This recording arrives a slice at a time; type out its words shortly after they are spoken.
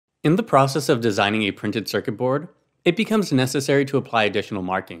In the process of designing a printed circuit board, it becomes necessary to apply additional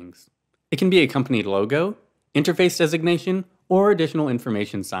markings. It can be a company logo, interface designation, or additional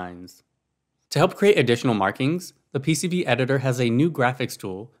information signs. To help create additional markings, the PCB editor has a new graphics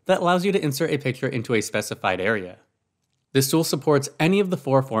tool that allows you to insert a picture into a specified area. This tool supports any of the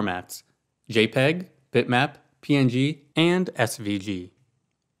four formats: JPEG, bitmap, PNG, and SVG.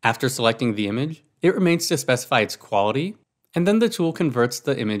 After selecting the image, it remains to specify its quality, and then the tool converts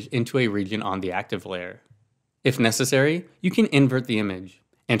the image into a region on the active layer. If necessary, you can invert the image,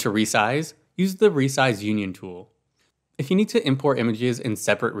 and to resize, use the Resize Union tool. If you need to import images in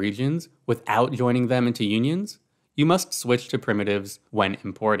separate regions without joining them into unions, you must switch to primitives when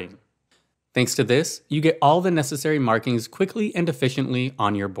importing. Thanks to this, you get all the necessary markings quickly and efficiently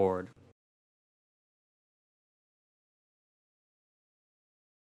on your board.